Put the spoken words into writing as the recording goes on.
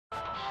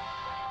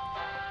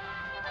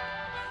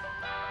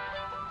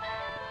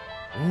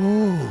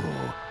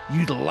Oh,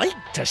 you'd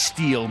like to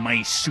steal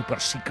my super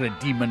secret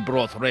demon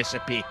broth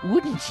recipe,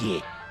 wouldn't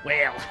ye?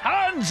 Well,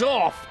 hands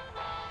off!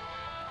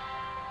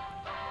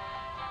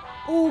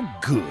 Oh,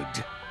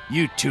 good.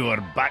 You two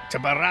are back to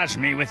barrage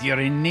me with your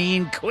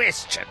inane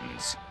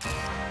questions.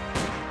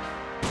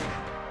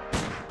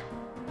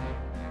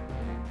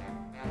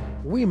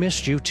 We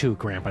missed you too,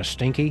 Grandpa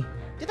Stinky.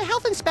 Did the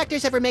health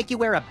inspectors ever make you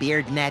wear a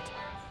beard net?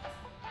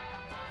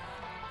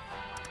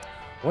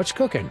 What's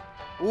cooking?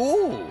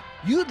 Oh,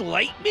 you'd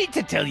like me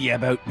to tell you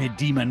about me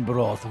demon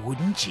broth,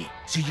 wouldn't ye?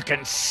 So you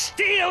can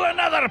steal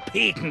another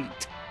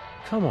patent!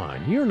 Come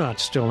on, you're not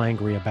still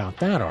angry about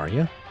that, are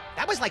you?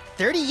 That was like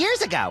 30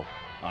 years ago.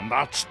 And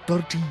that's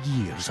 30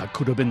 years I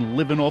could have been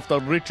living off the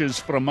riches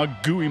from a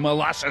gooey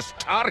molasses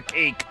tar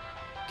cake.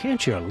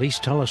 Can't you at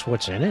least tell us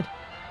what's in it?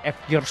 If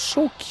you're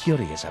so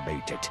curious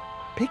about it,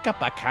 pick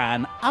up a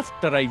can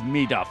after I've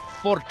made a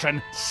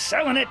fortune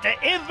selling it to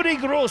every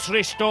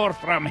grocery store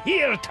from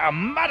here to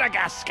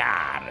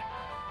Madagascar.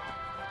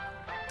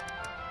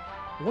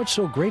 What's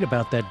so great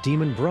about that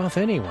demon broth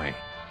anyway?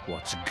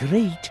 What's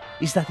great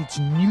is that it's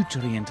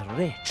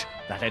nutrient-rich,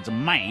 that it's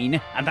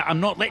mine, and that I'm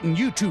not letting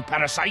you two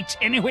parasites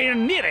anywhere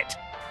near it.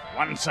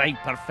 Once I've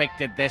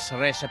perfected this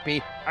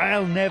recipe,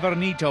 I'll never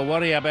need to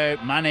worry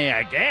about money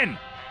again.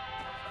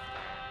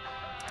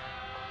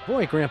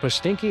 Boy, Grandpa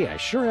Stinky, I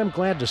sure am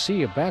glad to see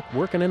you back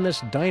working in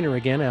this diner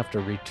again after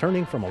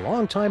returning from a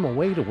long time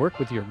away to work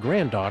with your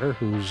granddaughter,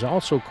 who's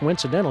also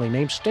coincidentally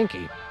named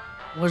Stinky.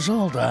 Was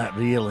all that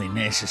really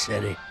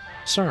necessary?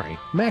 Sorry,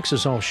 Max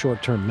is all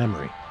short-term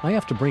memory. I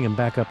have to bring him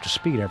back up to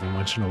speed every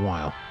once in a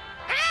while.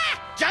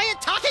 Ah!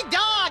 Giant talking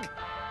dog!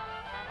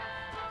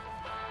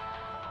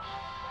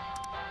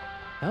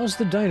 How's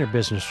the diner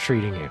business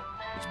treating you?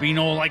 It's been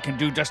all I can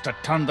do just to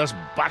turn this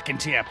back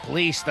into a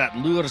place that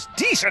lures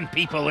decent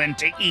people in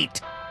to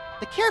eat.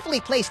 The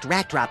carefully placed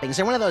rat droppings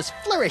are one of those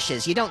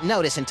flourishes you don't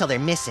notice until they're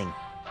missing.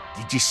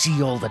 Did you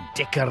see all the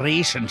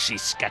decorations she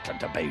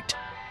scattered about?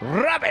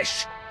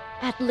 Rubbish!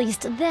 At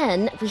least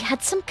then, we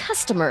had some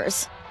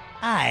customers.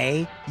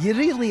 Aye, you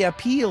really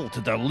appeal to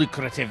the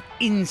lucrative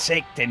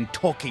insect and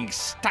talking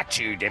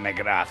statue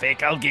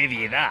demographic, I'll give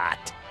you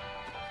that.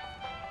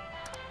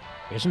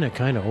 Isn't it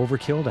kind of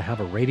overkill to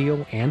have a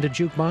radio and a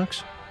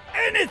jukebox?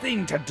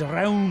 Anything to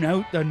drown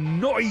out the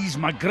noise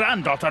my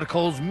granddaughter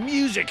calls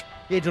music.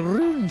 It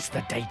ruins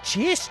the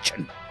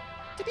digestion.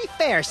 To be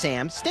fair,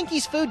 Sam,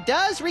 Stinky's food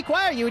does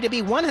require you to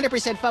be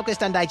 100%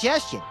 focused on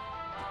digestion.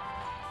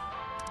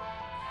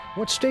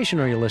 What station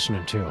are you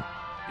listening to?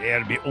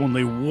 There'll be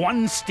only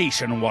one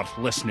station worth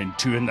listening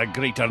to in the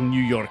greater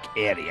New York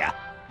area.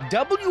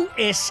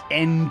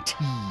 WSNT.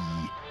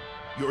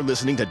 You're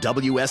listening to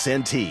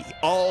WSNT,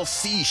 all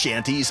sea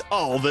shanties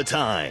all the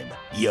time.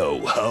 Yo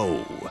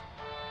ho!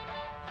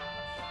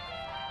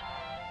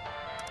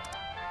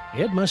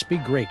 It must be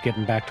great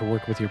getting back to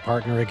work with your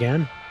partner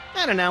again.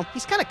 I don't know,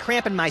 he's kind of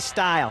cramping my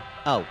style.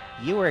 Oh,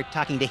 you were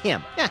talking to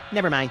him.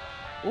 Never mind.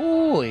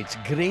 Oh, it's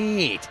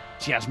great.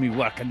 She has me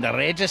working the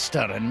register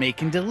and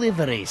making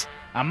deliveries.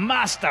 A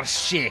master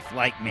chef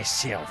like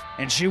myself,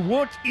 and she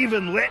won't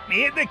even let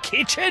me in the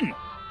kitchen.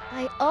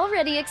 I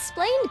already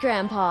explained,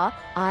 Grandpa.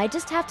 I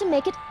just have to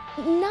make it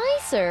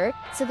nicer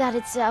so that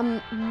it's,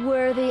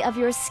 worthy of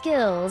your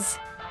skills.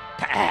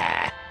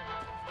 Pah.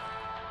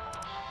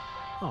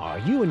 Aw,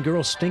 you and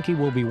Girl Stinky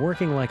will be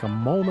working like a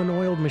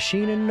Molman-oiled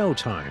machine in no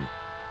time.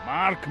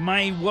 Mark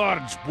my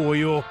words,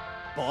 boyo.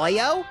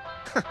 Boyo?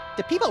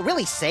 Do people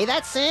really say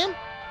that, Sam?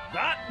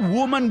 That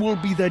woman will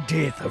be the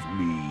death of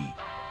me.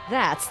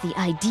 That's the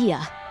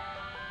idea.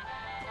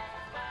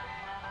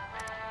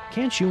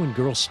 Can't you and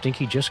Girl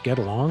Stinky just get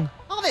along?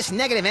 All this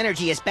negative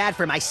energy is bad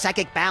for my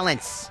psychic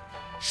balance.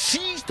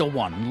 She's the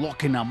one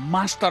locking a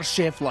master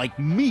chef like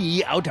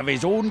me out of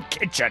his own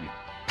kitchen.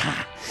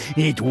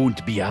 It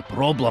won't be a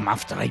problem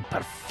after I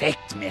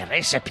perfect my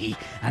recipe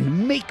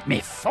and make me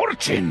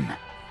fortune.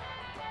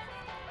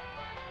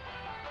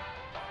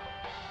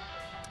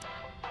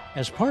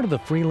 As part of the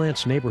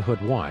Freelance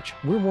Neighborhood Watch,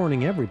 we're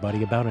warning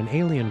everybody about an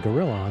alien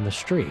gorilla on the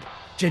street.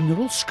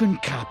 General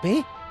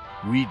Skunkapi?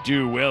 We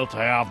do well to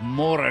have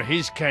more of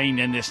his kind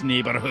in this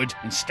neighborhood,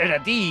 instead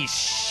of these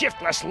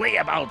shiftless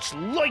layabouts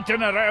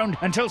loitering around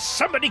until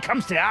somebody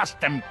comes to ask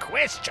them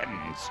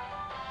questions.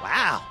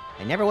 Wow,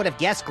 I never would have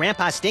guessed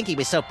Grandpa Stinky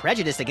was so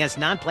prejudiced against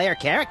non-player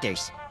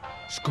characters.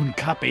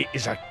 Skunkapi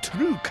is a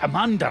true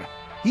commander.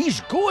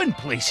 He's going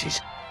places.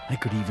 I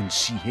could even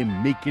see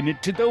him making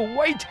it to the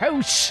White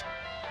House.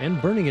 And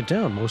burning it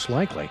down, most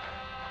likely.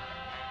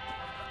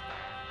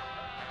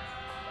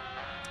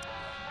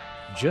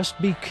 Just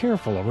be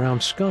careful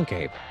around Skunk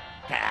Ape.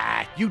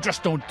 You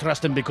just don't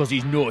trust him because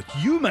he's not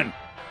human.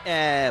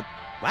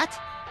 What?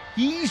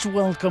 He's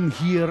welcome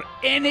here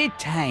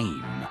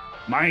anytime.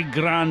 My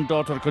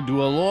granddaughter could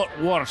do a lot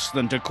worse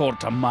than to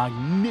court a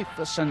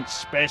magnificent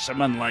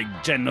specimen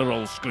like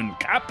General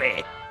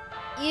Skunkapi.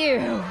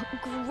 Ew,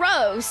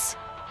 gross.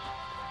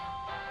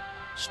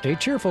 Stay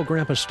cheerful,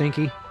 Grandpa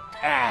Stinky.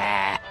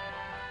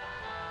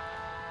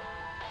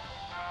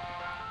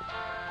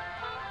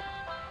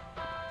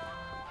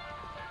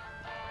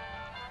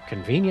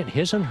 Convenient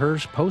his and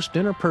hers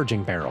post-dinner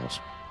purging barrels.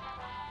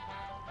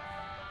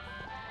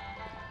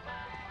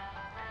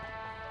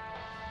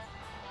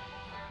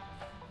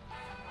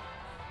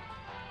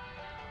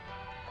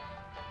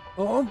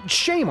 Oh,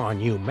 shame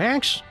on you,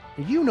 Max.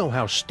 You know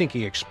how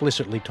Stinky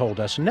explicitly told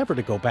us never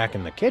to go back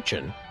in the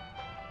kitchen.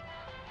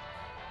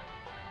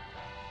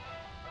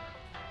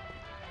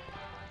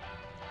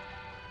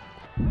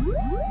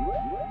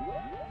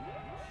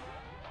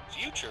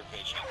 Future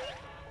vision.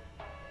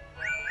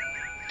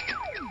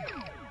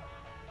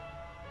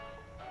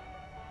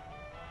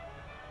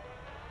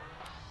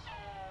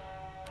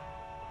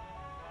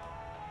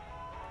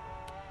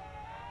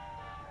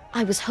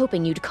 I was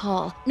hoping you'd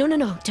call. No,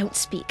 don't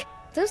speak.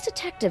 Those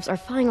detectives are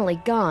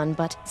finally gone,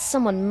 but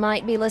someone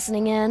might be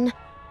listening in.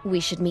 We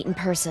should meet in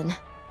person.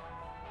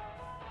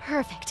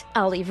 Perfect.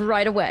 I'll leave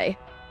right away.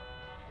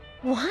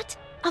 What?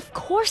 Of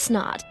course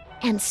not.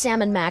 And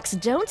Sam and Max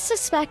don't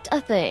suspect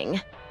a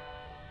thing.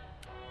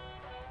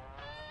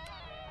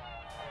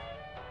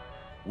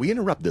 We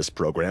interrupt this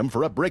program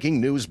for a breaking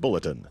news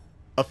bulletin.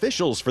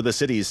 Officials for the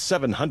city's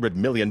 $700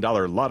 million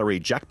lottery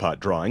jackpot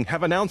drawing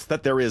have announced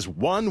that there is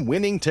one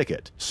winning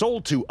ticket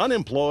sold to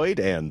unemployed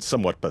and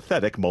somewhat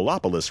pathetic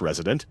Molopolis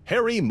resident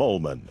Harry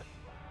Molman.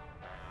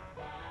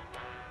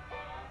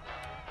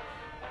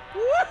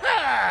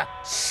 Woohoo!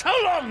 So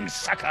long,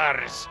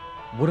 suckers!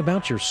 What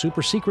about your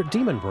super secret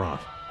demon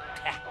broth?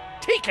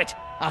 Take it!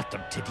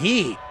 After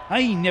today,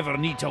 I never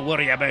need to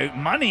worry about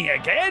money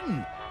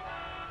again!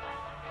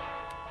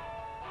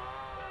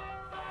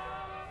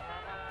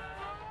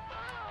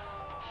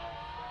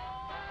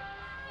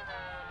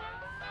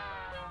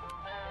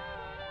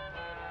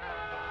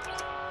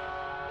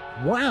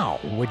 Wow,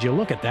 would you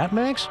look at that,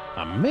 Max?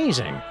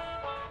 Amazing!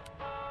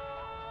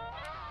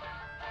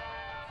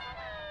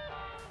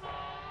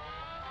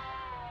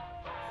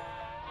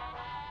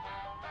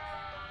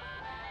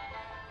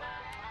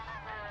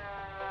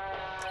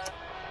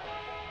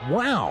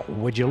 Wow,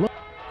 would you look?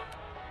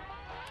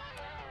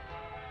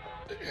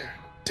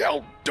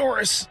 Tell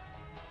Doris.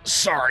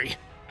 Sorry,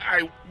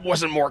 I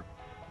wasn't more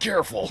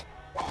careful.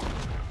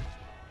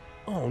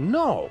 Oh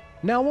no!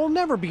 Now we'll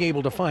never be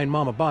able to find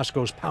Mama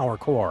Bosco's power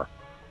core.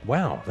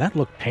 Wow, that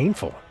looked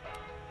painful.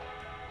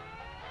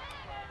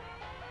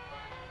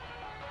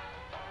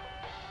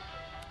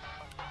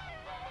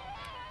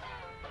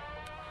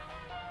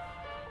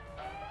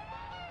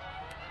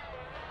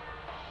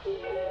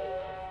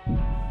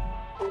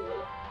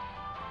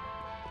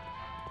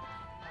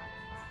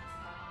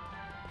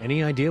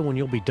 Any idea when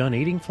you'll be done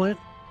eating, Flint?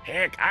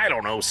 Heck, I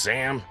don't know,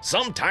 Sam.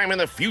 Sometime in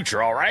the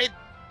future, all right?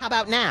 How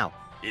about now?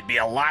 It'd be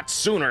a lot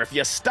sooner if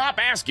you stop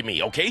asking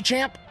me, okay,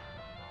 champ?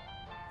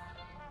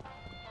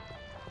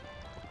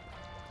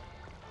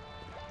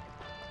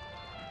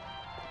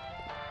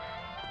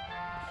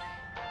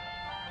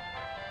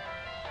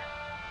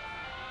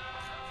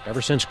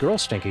 Ever since Girl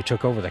Stinky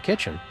took over the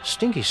kitchen,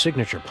 Stinky's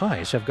signature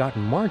pies have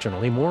gotten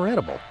marginally more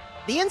edible.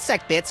 The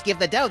insect bits give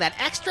the dough that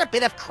extra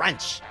bit of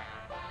crunch.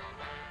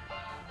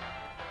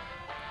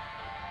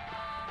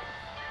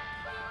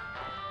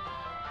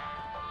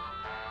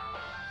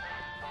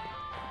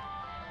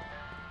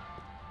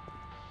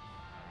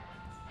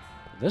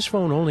 This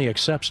phone only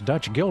accepts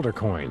Dutch guilder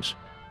coins.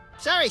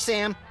 Sorry,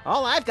 Sam.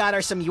 All I've got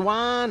are some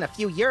yuan, a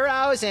few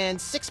euros, and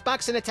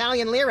 $6 in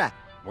Italian lira.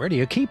 Where do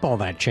you keep all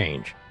that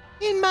change?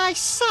 In my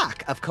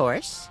sock, of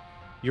course.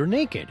 You're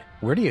naked.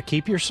 Where do you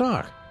keep your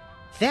sock?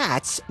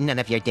 That's none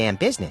of your damn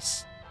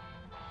business.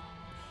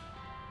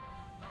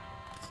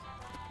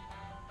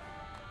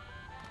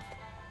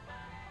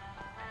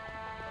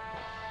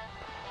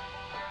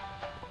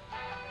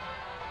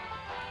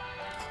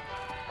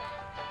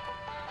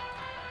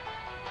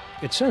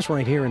 It says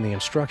right here in the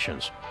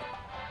instructions.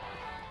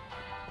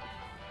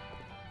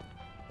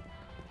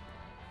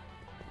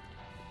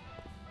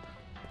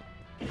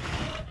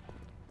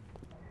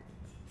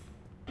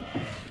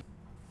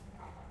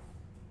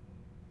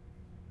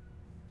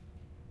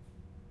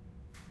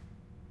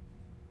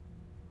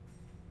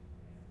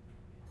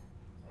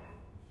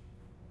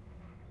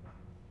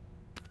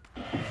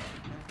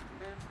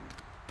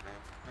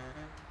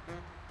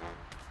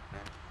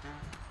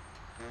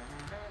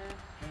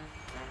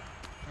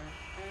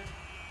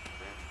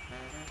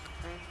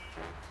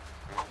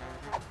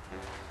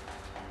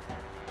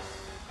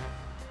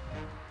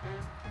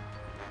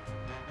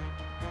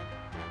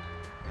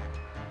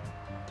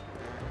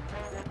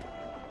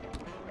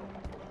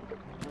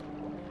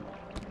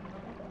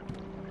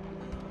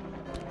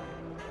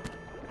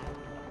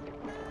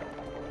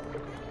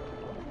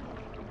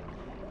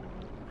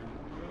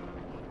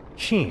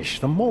 Sheesh,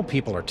 the mole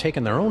people are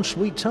taking their own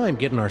sweet time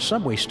getting our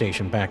subway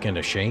station back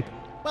into shape.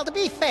 Well, to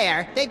be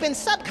fair, they've been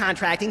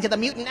subcontracting to the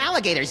Mutant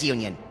Alligators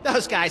Union.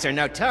 Those guys are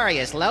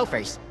notorious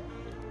loafers.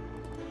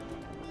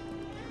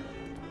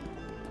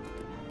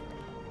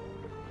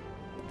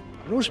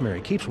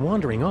 Rosemary keeps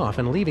wandering off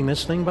and leaving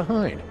this thing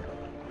behind.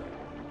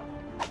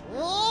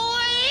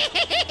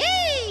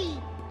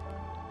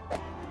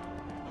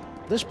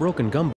 This broken gum